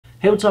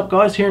Hey, what's up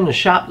guys? Here in the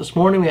shop this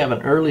morning. We have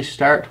an early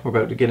start. We're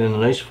about to get in a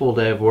nice full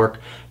day of work,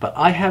 but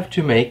I have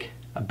to make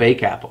a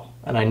bake apple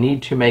and I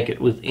need to make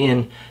it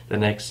within the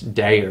next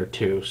day or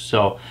two.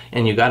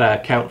 And you gotta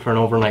account for an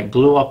overnight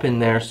glue up in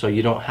there, so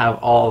you don't have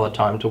all the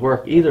time to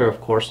work either,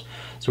 of course.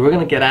 So we're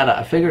gonna get at it.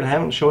 I figured I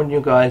haven't shown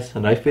you guys a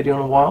knife video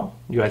in a while.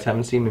 You guys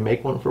haven't seen me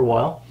make one for a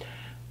while.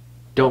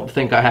 Don't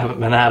think I haven't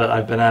been at it.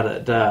 I've been at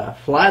it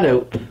flat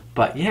out.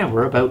 But yeah,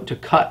 we're about to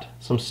cut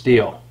some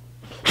steel.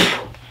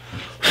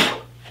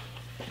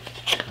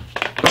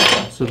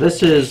 So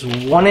this is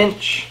 1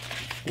 inch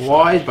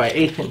wide by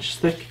 1/8 inch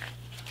thick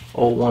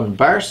 01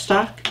 bar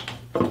stock.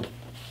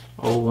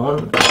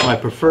 01 is my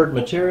preferred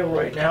material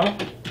right now.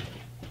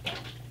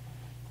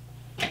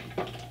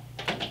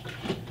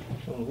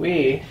 And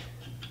we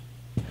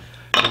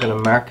are going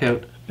to mark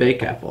out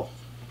bake apple.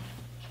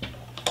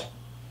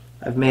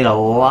 I've made a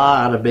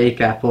lot of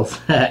bake apples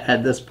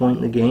at this point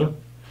in the game,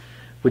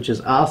 which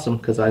is awesome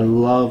because I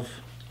love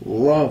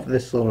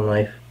this little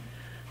knife.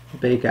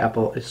 Bake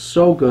apple is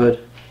so good.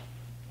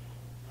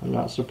 I'm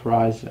not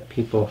surprised that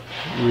people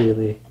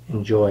really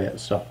enjoy it.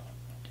 So,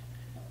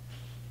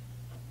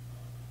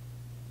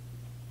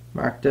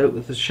 marked out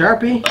with a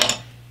Sharpie.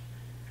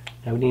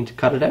 Now we need to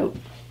cut it out.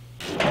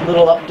 A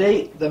little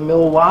update: the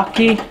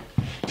Milwaukee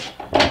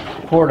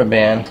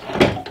Portaband,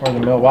 or the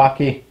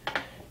Milwaukee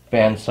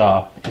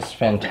bandsaw, is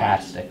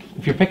fantastic.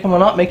 If you're picking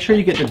one up, make sure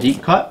you get the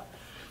deep cut.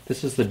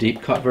 This is the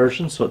deep cut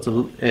version, so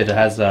it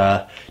has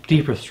a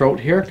deeper throat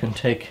here. Can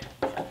take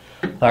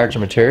larger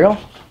material.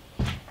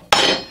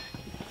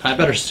 I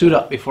better suit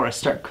up before I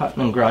start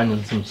cutting and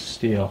grinding some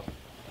steel.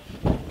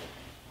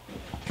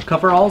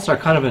 Coveralls are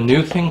kind of a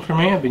new thing for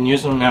me. I've been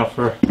using them now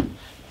for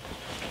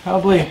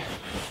probably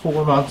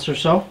 4 months or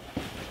so.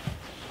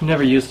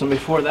 Never used them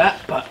before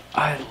that, but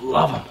I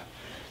love them.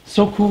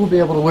 So cool to be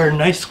able to wear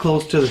nice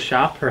clothes to the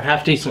shop, or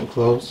half decent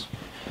clothes.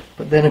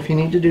 But then if you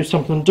need to do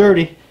something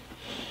dirty,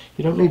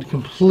 you don't need to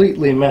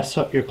completely mess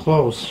up your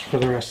clothes for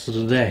the rest of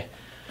the day.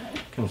 You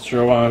can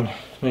throw on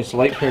nice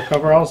light pair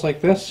coveralls like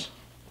this.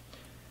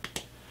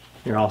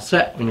 You're all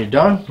set. When you're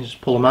done, you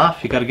just pull them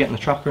off. You got to get in the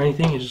truck or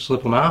anything, you just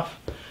slip them off,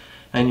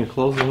 and your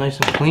clothes are nice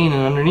and clean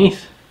and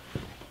underneath.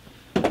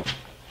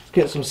 Let's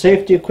get some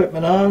safety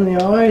equipment on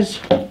the eyes.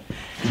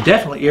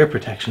 Definitely ear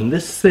protection.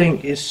 This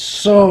thing is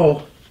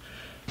so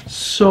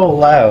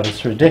loud,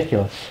 it's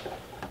ridiculous.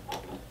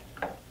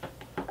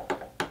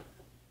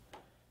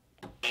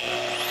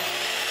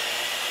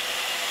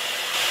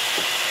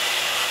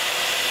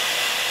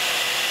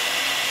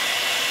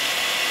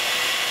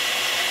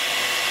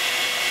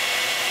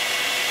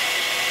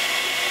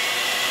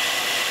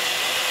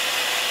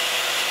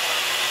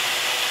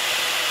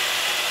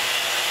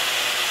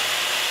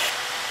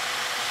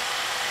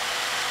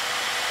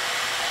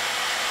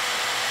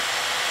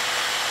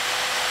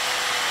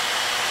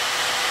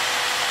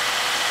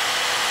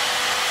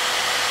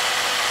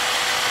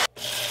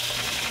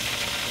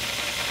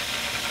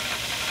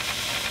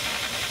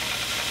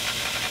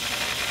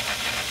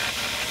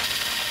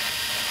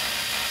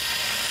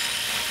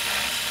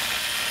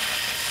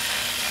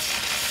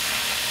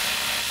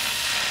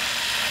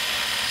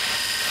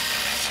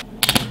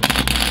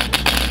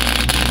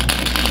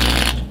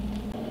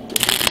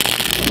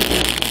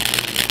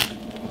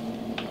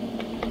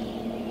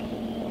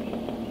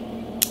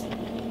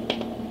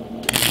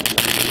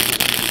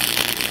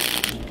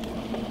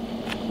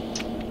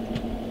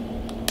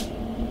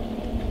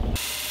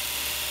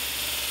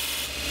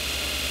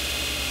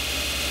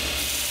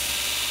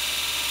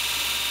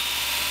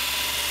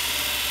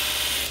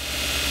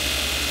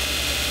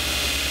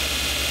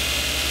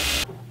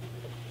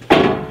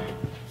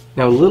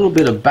 Now a little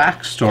bit of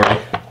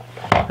backstory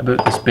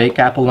about this bake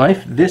apple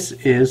knife. This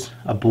is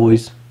a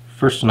boy's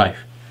first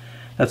knife.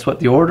 That's what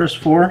the order's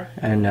for,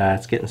 and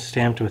it's getting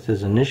stamped with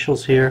his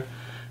initials here,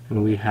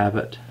 and we have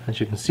it, as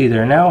you can see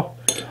there now,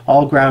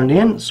 all ground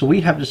in. So we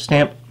have to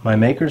stamp my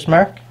maker's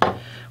mark.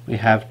 We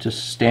have to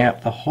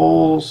stamp the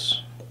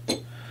holes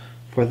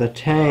for the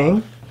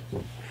tang,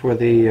 for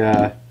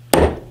the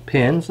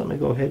pins. Let me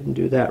go ahead and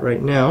do that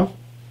right now.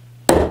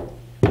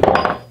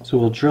 So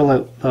we'll drill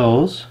out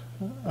those.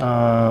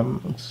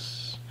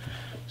 Let's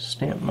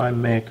stamp my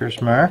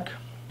maker's mark.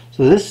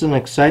 So this is an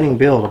exciting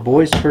build, a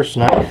boy's first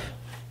knife.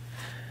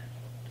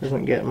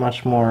 Doesn't get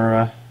much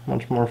more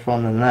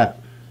fun than that.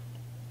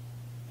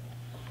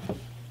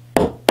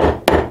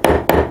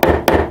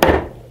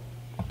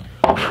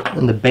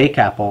 And the bake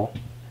apple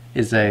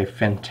is a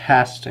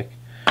fantastic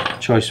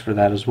choice for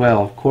that as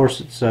well. Of course,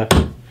 it's a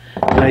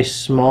nice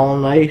small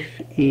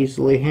knife,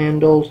 easily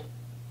handled.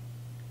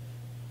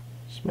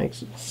 This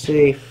makes it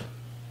safe.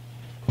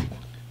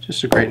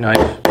 Just a great knife.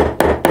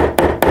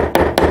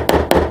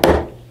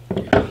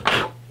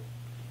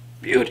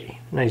 Beauty.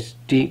 Nice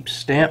deep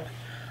stamp.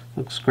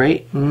 Looks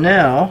great.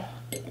 Now,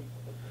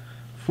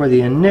 for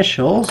the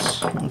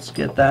initials, let's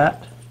get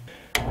that.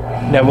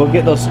 Now we'll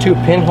get those 2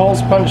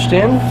 pinholes punched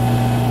in.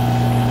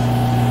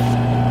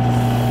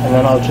 And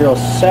then I'll drill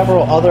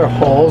several other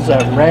holes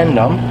at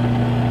random,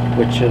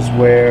 which is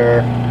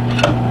where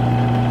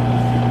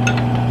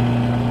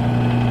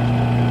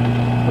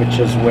which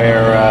is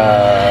where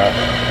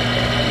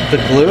the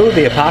glue,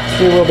 the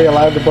epoxy, will be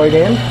allowed to bite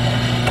in.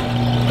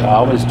 So I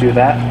always do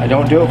that. I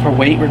don't do it for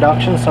weight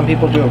reduction. Some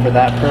people do it for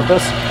that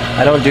purpose.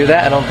 I don't do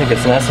that. I don't think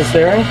it's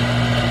necessary.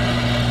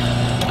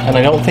 And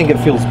I don't think it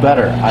feels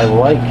better. I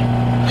like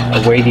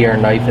a weightier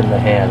knife in the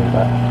hand,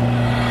 but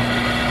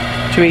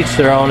to each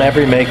their own.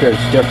 Every maker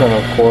is different,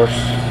 of course.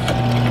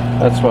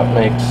 That's what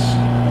makes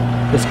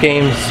this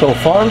game so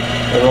fun.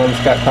 Everyone's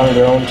got kind of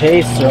their own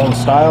taste, their own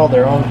style,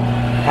 their own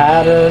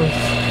patterns.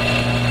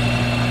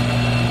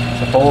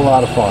 It's a whole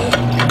lot of fun.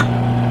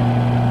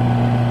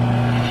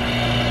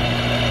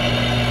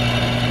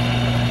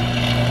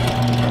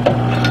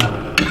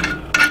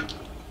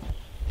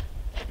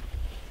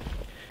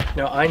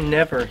 Now, I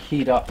never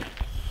heat up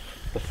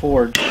the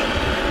forge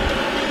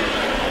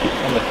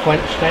on the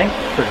quench tank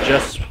for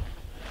just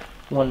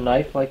one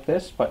knife like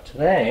this, but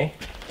today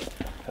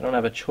I don't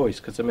have a choice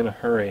because I'm in a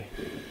hurry.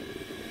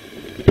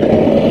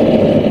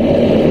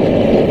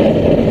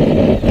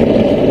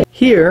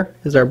 Here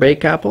is our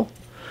bake apple,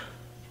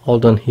 all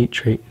done heat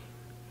treat.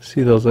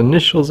 See those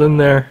initials in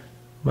there?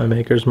 My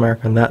maker's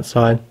mark on that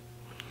side.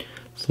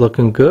 It's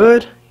looking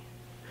good.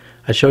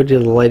 I showed you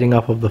the lighting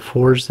up of the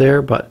forge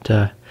there, but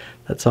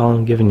that's all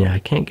I'm giving you. I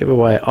can't give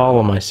away all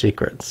of my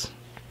secrets.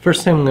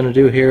 First thing I'm going to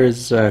do here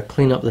is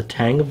clean up the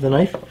tang of the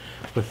knife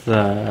with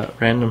the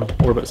random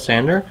Orbit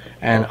sander,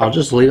 and I'll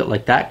just leave it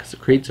like that because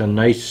it creates a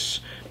nice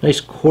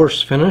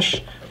coarse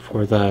finish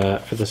for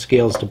the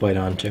scales to bite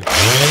onto.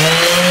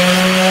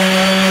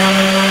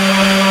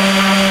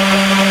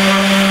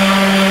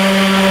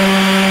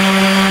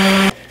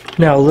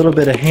 Now a little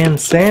bit of hand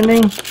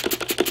sanding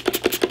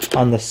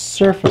on the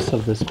surface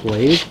of this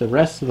blade. The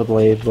rest of the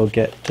blade will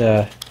get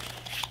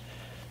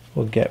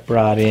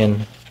brought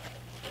in.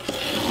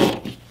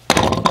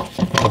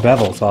 The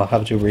bevels, I'll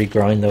have to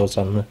regrind those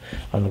on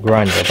the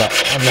grinder, but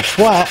on the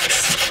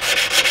flats,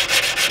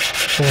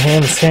 we'll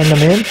hand sand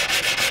them in,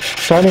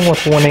 starting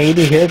with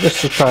 180 here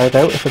just to try it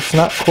out. If it's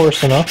not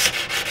coarse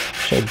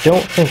enough, which I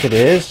don't think it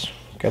is,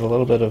 got a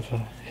little bit of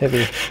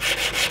heavy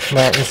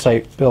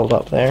martensite build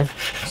up there,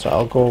 so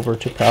I'll go over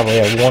to probably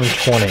a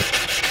 120.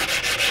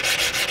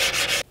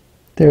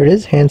 There it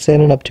is, hand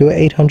sanded up to a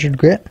 800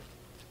 grit.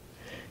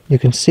 You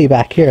can see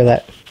back here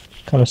that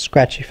kind of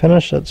scratchy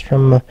finish. That's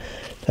from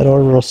that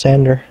orbital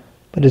sander,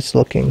 but it's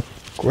looking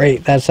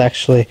great. That's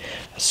actually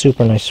a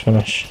super nice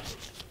finish.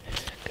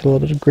 Got a little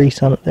bit of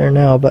grease on it there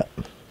now, but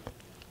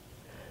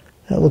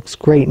that looks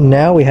great.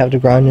 Now we have to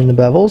grind in the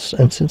bevels,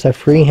 and since I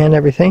freehand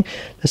everything,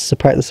 this is the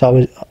part that's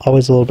always a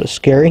little bit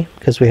scary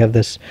because we have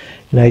this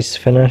nice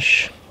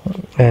finish,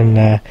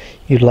 and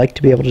you'd like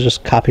to be able to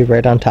just copy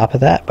right on top of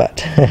that,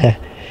 but it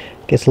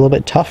gets a little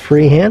bit tough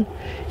freehand.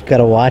 You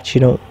gotta watch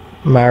you don't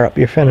mar up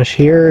your finish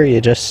here.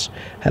 You just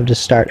have to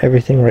start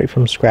everything right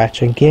from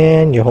scratch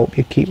again. You hope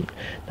you keep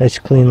nice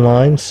clean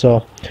lines.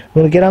 So I'm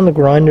going to get on the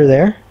grinder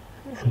there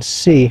and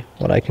see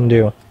what I can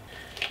do.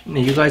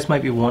 Now you guys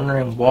might be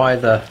wondering why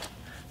the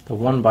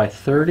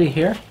 1x30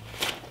 here.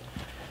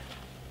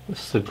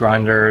 This is the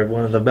grinder,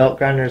 one of the belt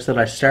grinders that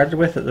I started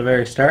with at the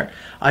very start.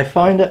 I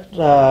find it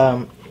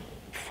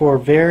for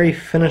very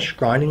finished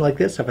grinding like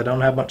this, if I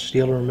don't have much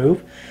steel to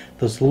remove,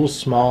 those little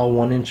small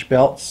 1-inch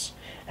belts,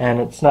 and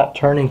it's not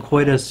turning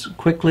quite as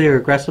quickly or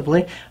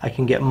aggressively, I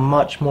can get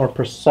much more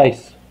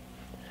precise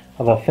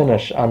of a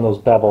finish on those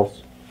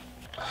bevels.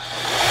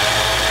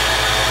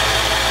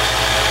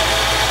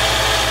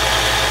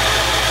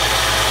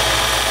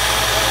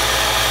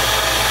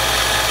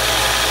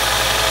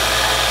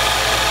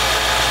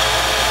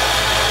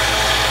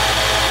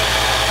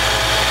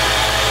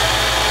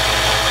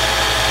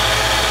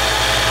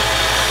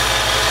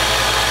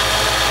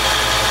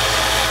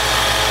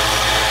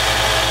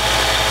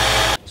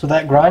 So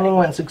that grinding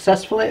went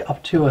successfully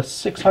up to a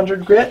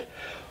 600 grit.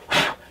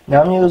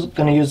 Now I'm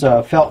going to use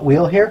a felt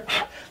wheel here.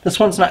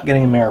 This one's not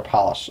getting a mirror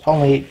polish,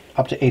 only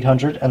up to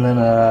 800, and then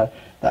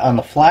on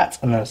the flats,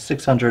 and then a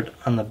 600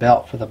 on the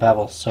belt for the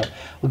bevels. So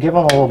we'll give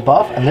them a little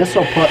buff, and this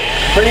will put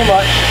pretty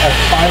much a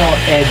final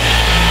edge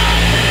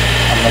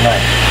on the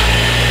knife.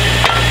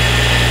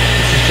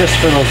 This is just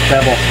for those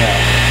bevels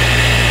now.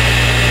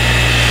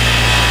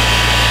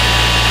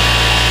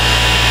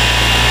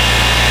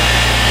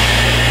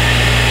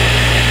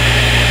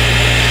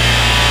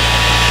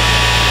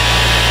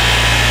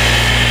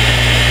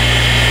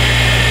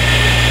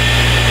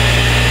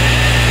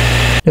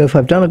 Now if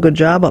I've done a good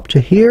job up to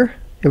here,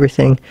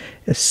 everything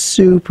is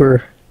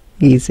super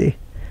easy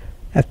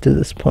after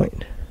this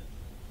point.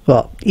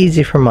 Well,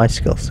 easy for my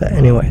skill set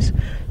anyways.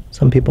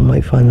 Some people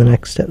might find the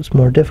next steps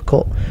more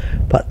difficult,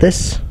 but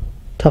this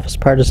toughest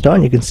part is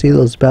done. You can see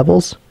those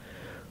bevels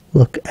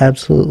look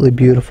absolutely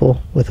beautiful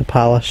with the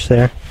polish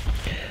there.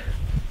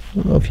 I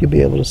don't know if you'll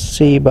be able to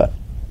see, but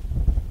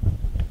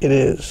it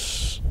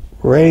is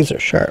razor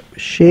sharp,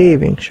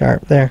 shaving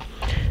sharp there.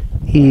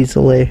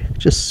 Easily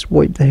just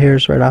wipe the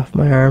hairs right off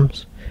my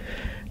arms.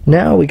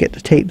 Now we get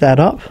to tape that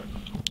up,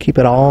 keep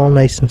it all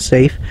nice and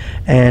safe,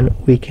 and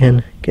we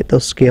can get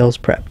those scales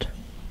prepped.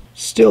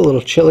 Still a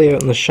little chilly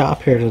out in the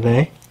shop here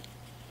today.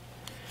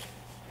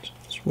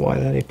 It's why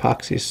that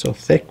epoxy is so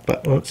thick,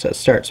 but once it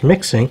starts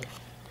mixing,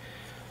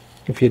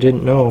 if you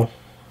didn't know,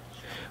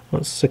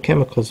 once the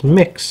chemicals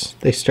mix,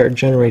 they start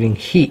generating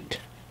heat.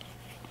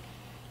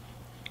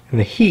 And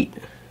the heat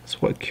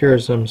is what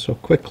cures them so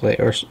quickly,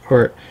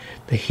 or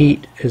the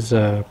heat is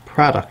a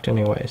product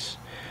anyways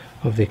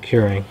of the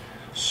curing.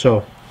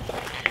 So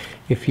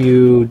if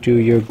you do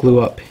your glue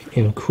up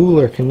in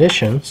cooler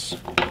conditions,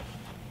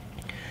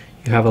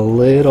 you have a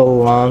little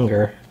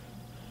longer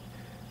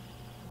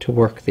to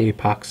work the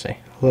epoxy,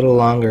 a little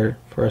longer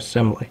for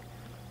assembly.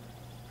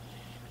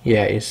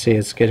 Yeah, you see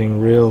it's getting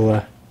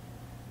real,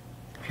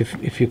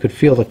 if you could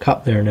feel the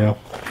cup there now,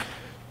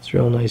 it's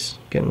real nice,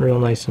 getting real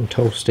nice and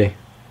toasty.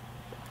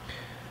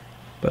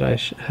 But I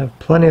should have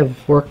plenty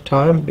of work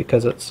time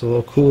because it's a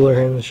little cooler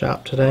here in the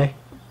shop today.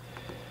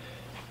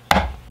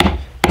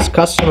 This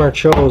customer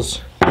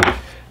chose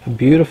a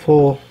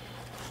beautiful,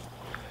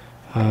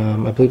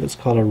 I believe it's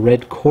called a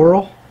red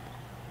coral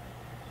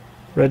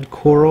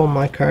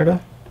micarta,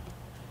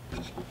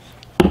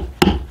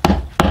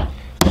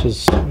 which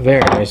is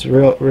very nice,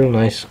 real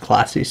nice,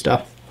 classy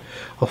stuff.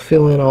 I'll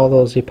fill in all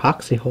those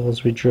epoxy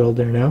holes we drilled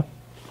there now.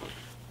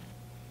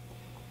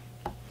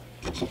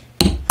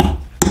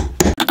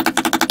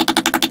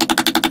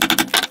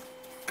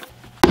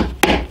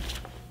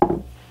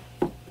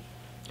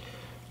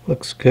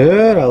 Looks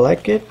good, I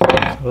like it.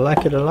 I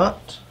like it a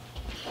lot.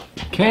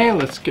 Okay,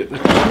 let's get the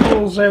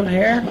tools out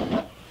here.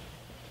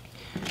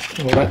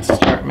 And let's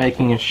start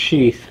making a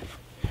sheath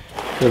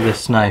for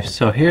this knife.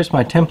 So here's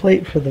my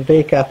template for the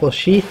bake apple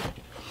sheath.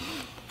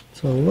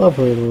 It's a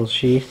lovely little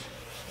sheath.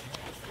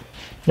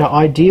 Now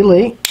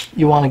ideally,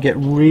 you want to get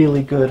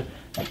really good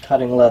at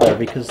cutting leather,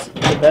 because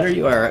the better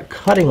you are at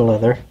cutting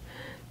leather,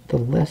 the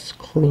less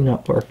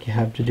cleanup work you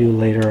have to do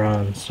later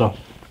on. So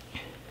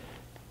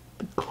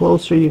the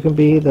closer you can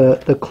be,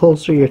 the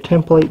closer your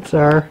templates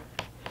are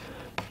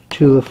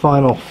to the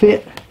final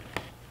fit,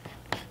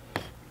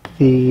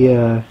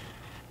 the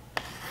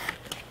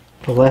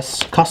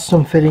less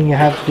custom fitting you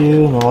have to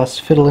do, and the less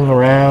fiddling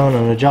around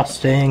and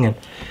adjusting, and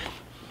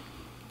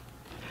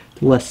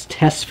the less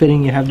test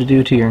fitting you have to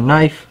do to your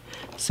knife.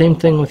 Same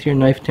thing with your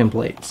knife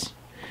templates.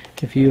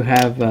 If you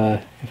have,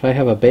 if I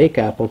have a bake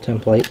apple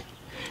template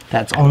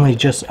that's only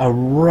just a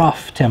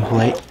rough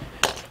template,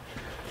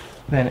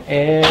 then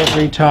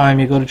every time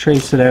you go to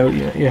trace it out,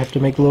 you have to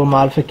make little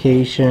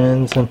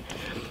modifications and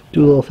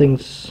do little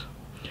things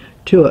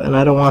to it, and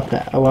I don't want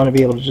that. I want to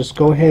be able to just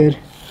go ahead,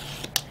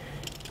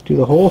 do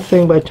the whole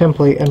thing by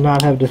template and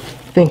not have to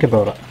think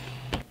about it.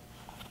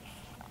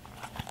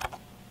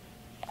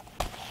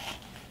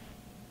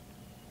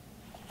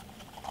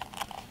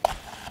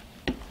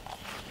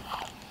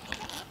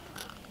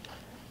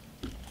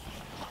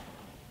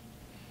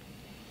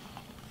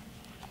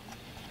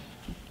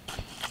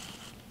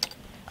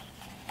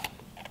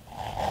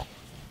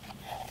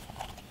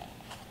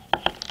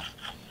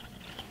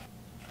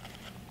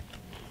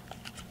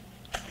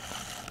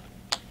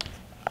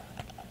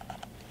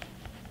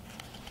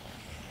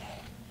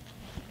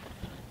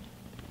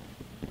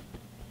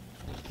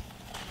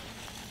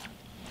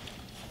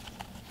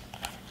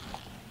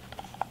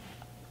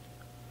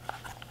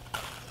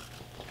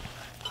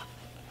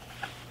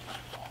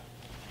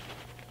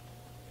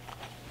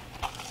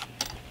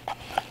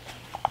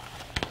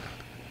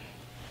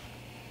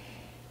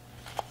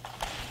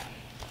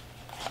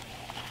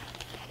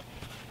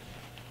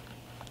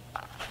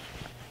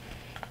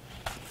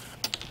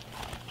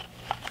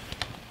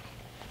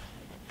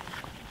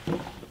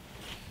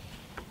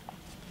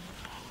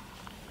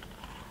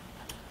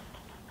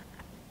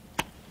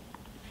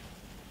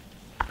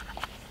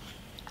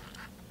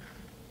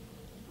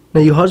 Now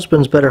you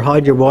husbands better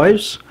hide your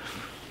wives,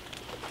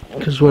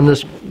 because when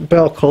this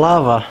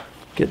balaclava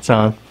gets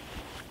on,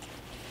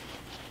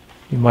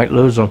 you might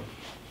lose them.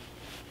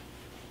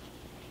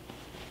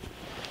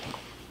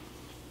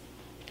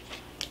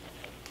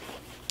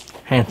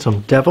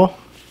 Handsome devil.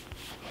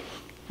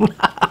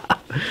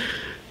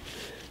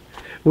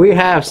 We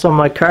have some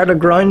micarta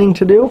grinding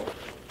to do,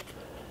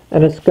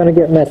 and it's going to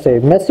get messy.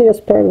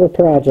 Messiest part of the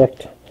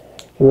project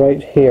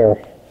right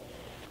here.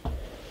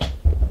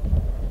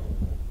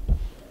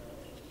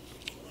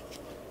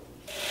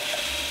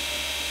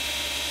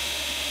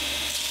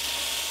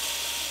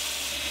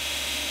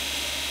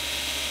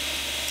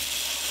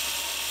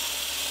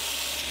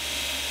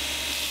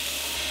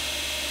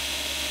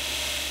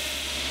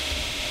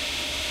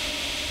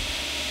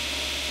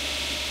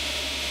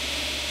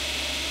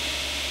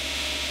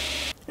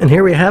 And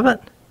here we have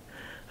it,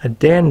 a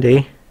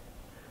dandy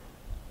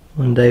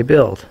one-day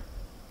build.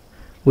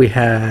 We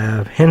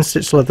have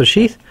hand-stitched leather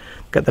sheath,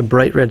 got the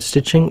bright red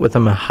stitching with a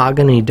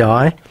mahogany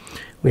die.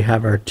 We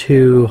have our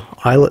two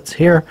eyelets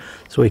here,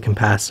 so we can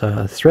pass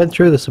a thread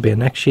through. This will be a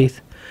neck sheath.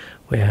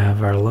 We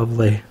have our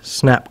lovely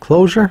snap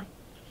closure,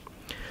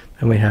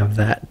 and we have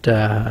that,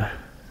 that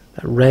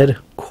red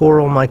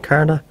coral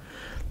micarta,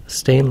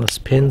 stainless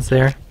pins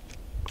there,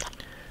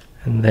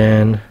 and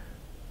then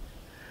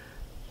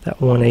that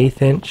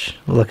 1/8 inch.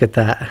 Look at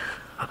that.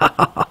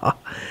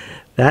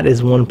 That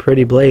is one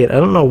pretty blade. I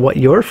don't know what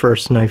your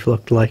first knife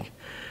looked like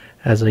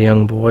as a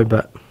young boy,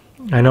 but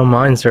I know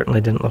mine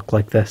certainly didn't look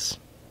like this.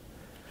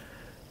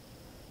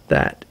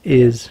 That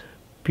is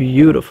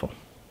beautiful,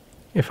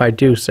 if I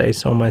do say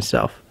so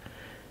myself.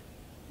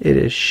 It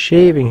is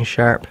shaving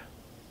sharp.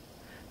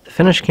 The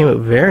finish came out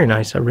very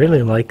nice. I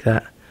really like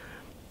that.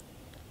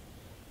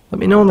 Let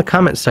me know in the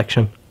comments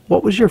section,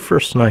 what was your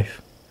first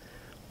knife?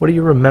 What do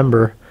you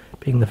remember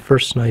being the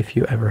first knife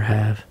you ever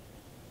had?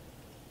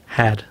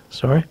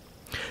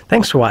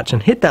 Thanks for watching.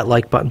 Hit that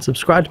like button.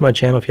 Subscribe to my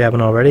channel if you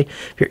haven't already.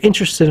 If you're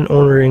interested in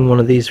ordering one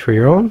of these for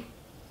your own,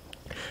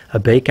 a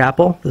Bake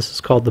Apple. This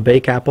is called the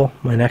Bake Apple.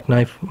 My neck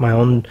knife, my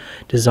own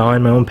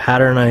design, my own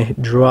pattern. I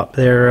drew up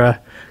there a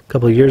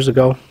couple of years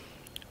ago.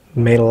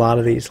 Made a lot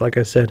of these. Like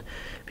I said,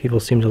 people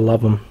seem to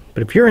love them.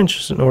 But if you're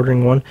interested in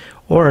ordering one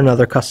or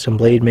another custom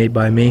blade made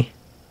by me,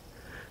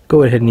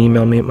 go ahead and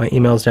email me. My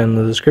email's down in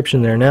the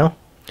description there now.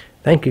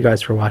 Thank you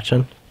guys for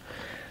watching.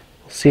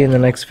 We'll see you in the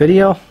next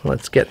video.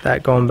 Let's get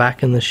that going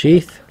back in the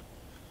sheath.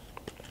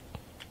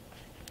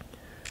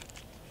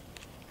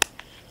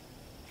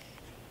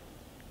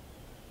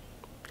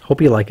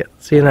 Hope you like it.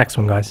 See you next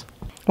one, guys.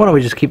 Why don't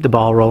we just keep the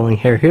ball rolling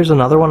here. Here's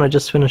another one I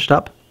just finished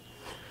up.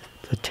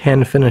 It's a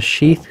 10 finish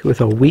sheath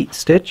with a wheat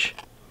stitch.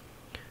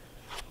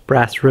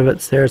 Brass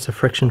rivets there. It's a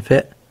friction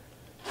fit.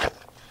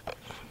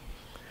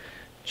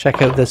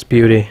 Check out this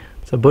beauty.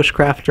 It's a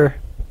Bushcrafter.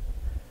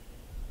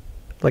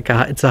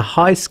 It's a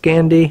high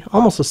Scandi,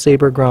 almost a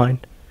saber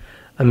grind.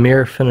 A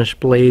mirror finish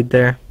blade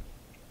there.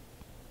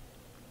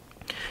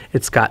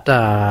 It's got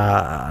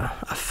a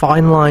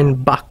fine line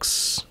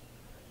bucks.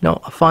 No,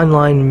 a fine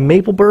line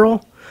maple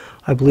burl.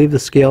 I believe the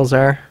scales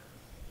are.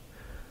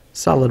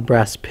 Solid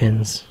brass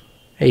pins.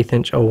 1/8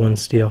 inch 01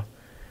 steel.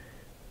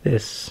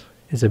 This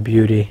is a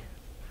beauty.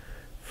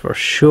 For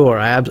sure.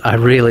 I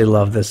really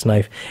love this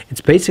knife.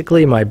 It's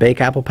basically my Bake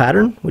Apple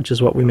pattern, which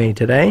is what we made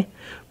today,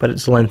 but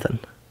it's lengthened.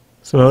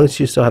 So notice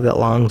you still have that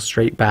long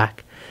straight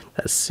back,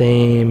 that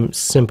same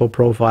simple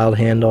profiled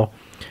handle,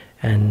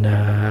 and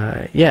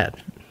yeah,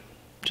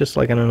 just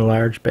like an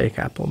enlarged Bake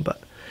Apple,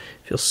 but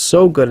it feels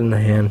so good in the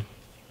hand.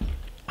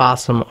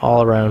 Awesome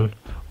all around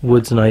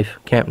woods knife,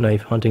 camp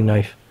knife, hunting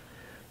knife.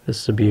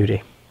 This is a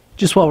beauty.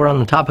 Just while we're on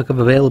the topic of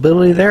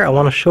availability there, I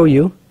want to show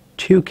you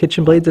 2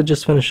 kitchen blades I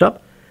just finished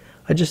up.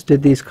 I just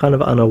did these kind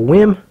of on a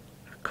whim,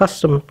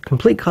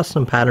 complete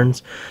custom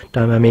patterns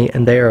done by me,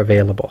 and they are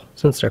available.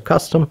 Since they're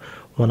custom,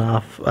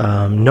 one-off,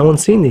 no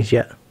one's seen these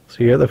yet.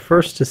 So you're the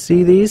first to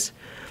see these,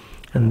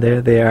 and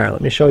there they are.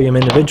 Let me show you them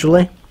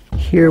individually.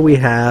 Here we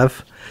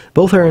have,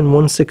 both are in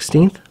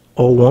 1/16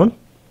 01.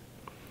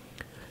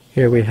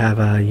 Here we have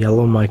a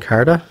yellow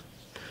micarta,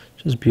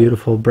 which is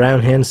beautiful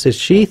brown hand stitch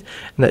sheath,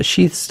 and that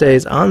sheath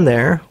stays on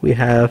there. We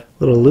have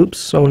little loops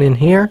sewn in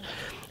here,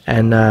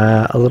 and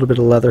a little bit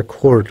of leather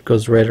cord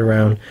goes right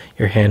around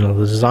your handle.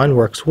 The design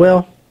works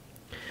well.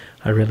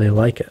 I really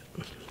like it.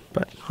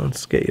 But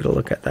let's get you to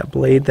look at that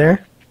blade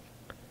there.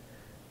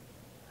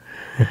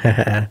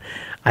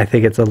 I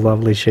think it's a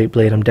lovely shaped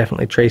blade. I'm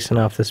definitely tracing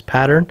off this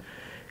pattern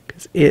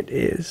because it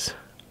is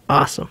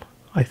awesome.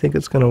 I think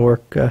it's going to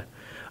work.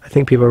 I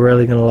think people are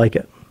really going to like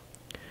it.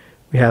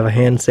 We have a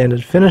hand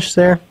sanded finish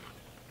there.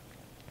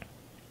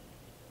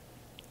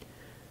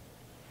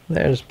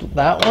 There's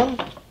that one.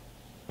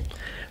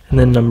 And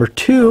then number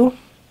 2,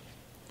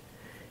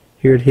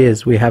 here it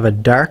is. We have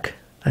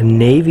a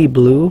navy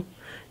blue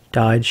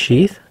dyed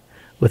sheath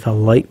with a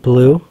light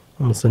blue,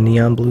 almost a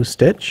neon blue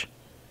stitch.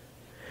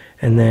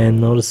 And then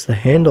notice the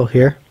handle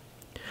here.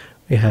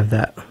 We have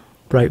that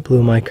bright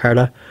blue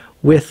micarta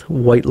with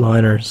white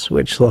liners,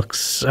 which looks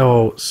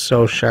so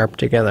sharp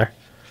together.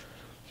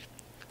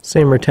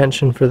 Same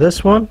retention for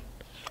this one.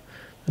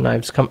 The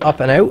knives come up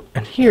and out,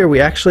 and here we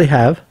actually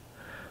have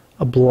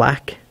a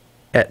black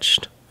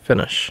etched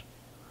finish.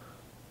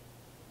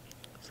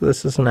 So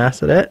this is an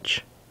acid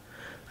etch.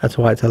 That's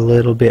why it's a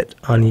little bit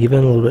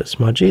uneven, a little bit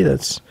smudgy.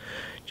 That's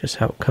just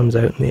how it comes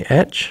out in the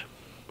etch.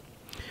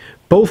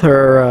 Both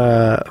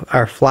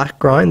are flat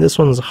grind. This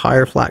one's a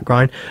higher flat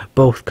grind.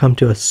 Both come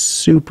to a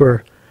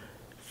super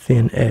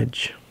thin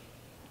edge.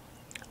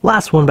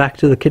 Last one, back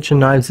to the kitchen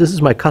knives. This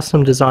is my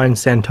custom designed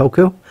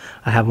Santoku.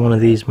 I have one of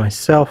these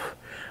myself.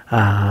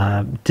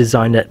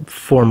 Designed it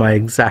for my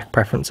exact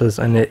preferences,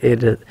 and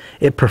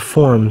it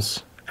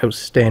performs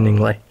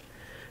outstandingly.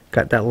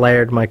 Got that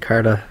layered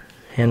micarta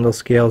handle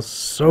scales,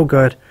 so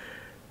good.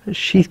 The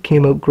sheath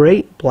came out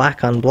great,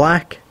 black on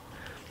black.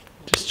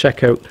 Just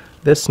check out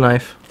this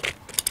knife.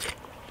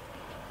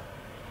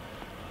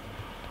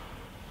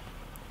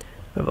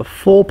 We have a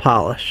full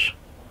polish,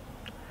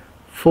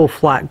 full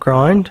flat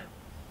grind.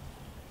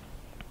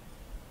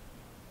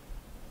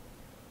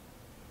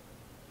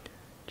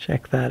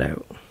 Check that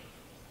out.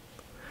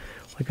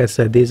 Like I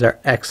said, these are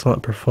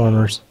excellent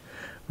performers.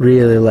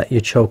 Really let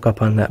you choke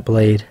up on that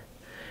blade,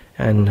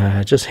 and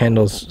it just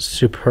handles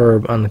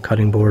superb on the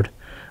cutting board.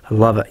 I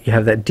love it. You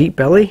have that deep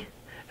belly,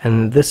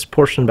 and this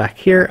portion back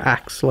here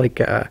acts like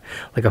a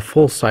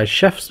full-size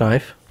chef's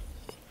knife.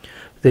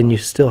 Then you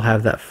still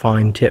have that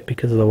fine tip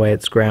because of the way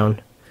it's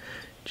ground.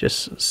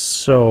 Just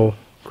so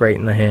great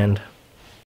in the hand.